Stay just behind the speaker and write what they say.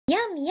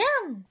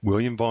yum!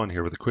 William Vaughn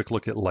here with a quick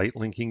look at light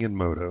linking in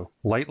MODO.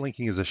 Light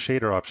linking is a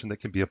shader option that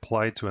can be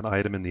applied to an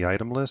item in the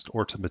item list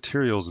or to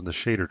materials in the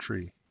shader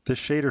tree. This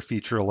shader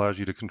feature allows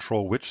you to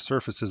control which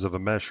surfaces of a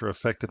mesh are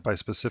affected by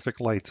specific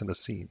lights in a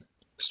scene.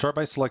 Start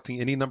by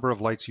selecting any number of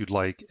lights you'd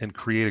like and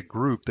create a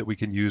group that we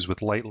can use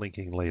with light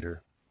linking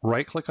later.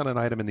 Right-click on an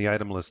item in the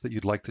item list that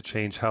you'd like to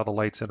change how the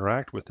lights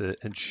interact with it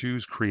and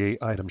choose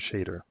Create Item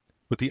Shader.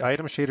 With the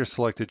item shader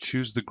selected,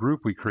 choose the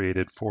group we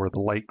created for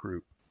the light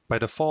group. By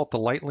default, the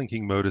light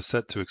linking mode is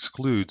set to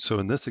exclude, so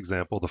in this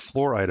example, the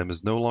floor item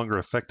is no longer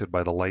affected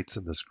by the lights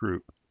in this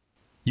group.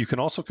 You can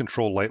also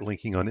control light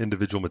linking on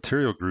individual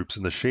material groups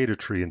in the shader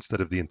tree instead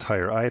of the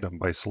entire item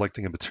by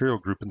selecting a material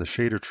group in the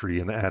shader tree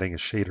and adding a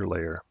shader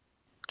layer.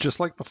 Just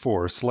like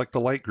before, select the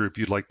light group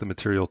you'd like the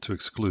material to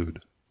exclude.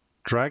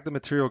 Drag the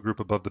material group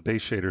above the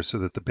base shader so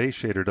that the base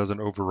shader doesn't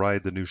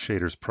override the new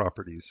shader's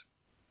properties.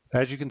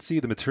 As you can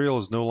see, the material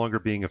is no longer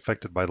being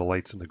affected by the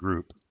lights in the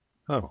group.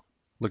 Oh,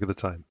 look at the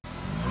time.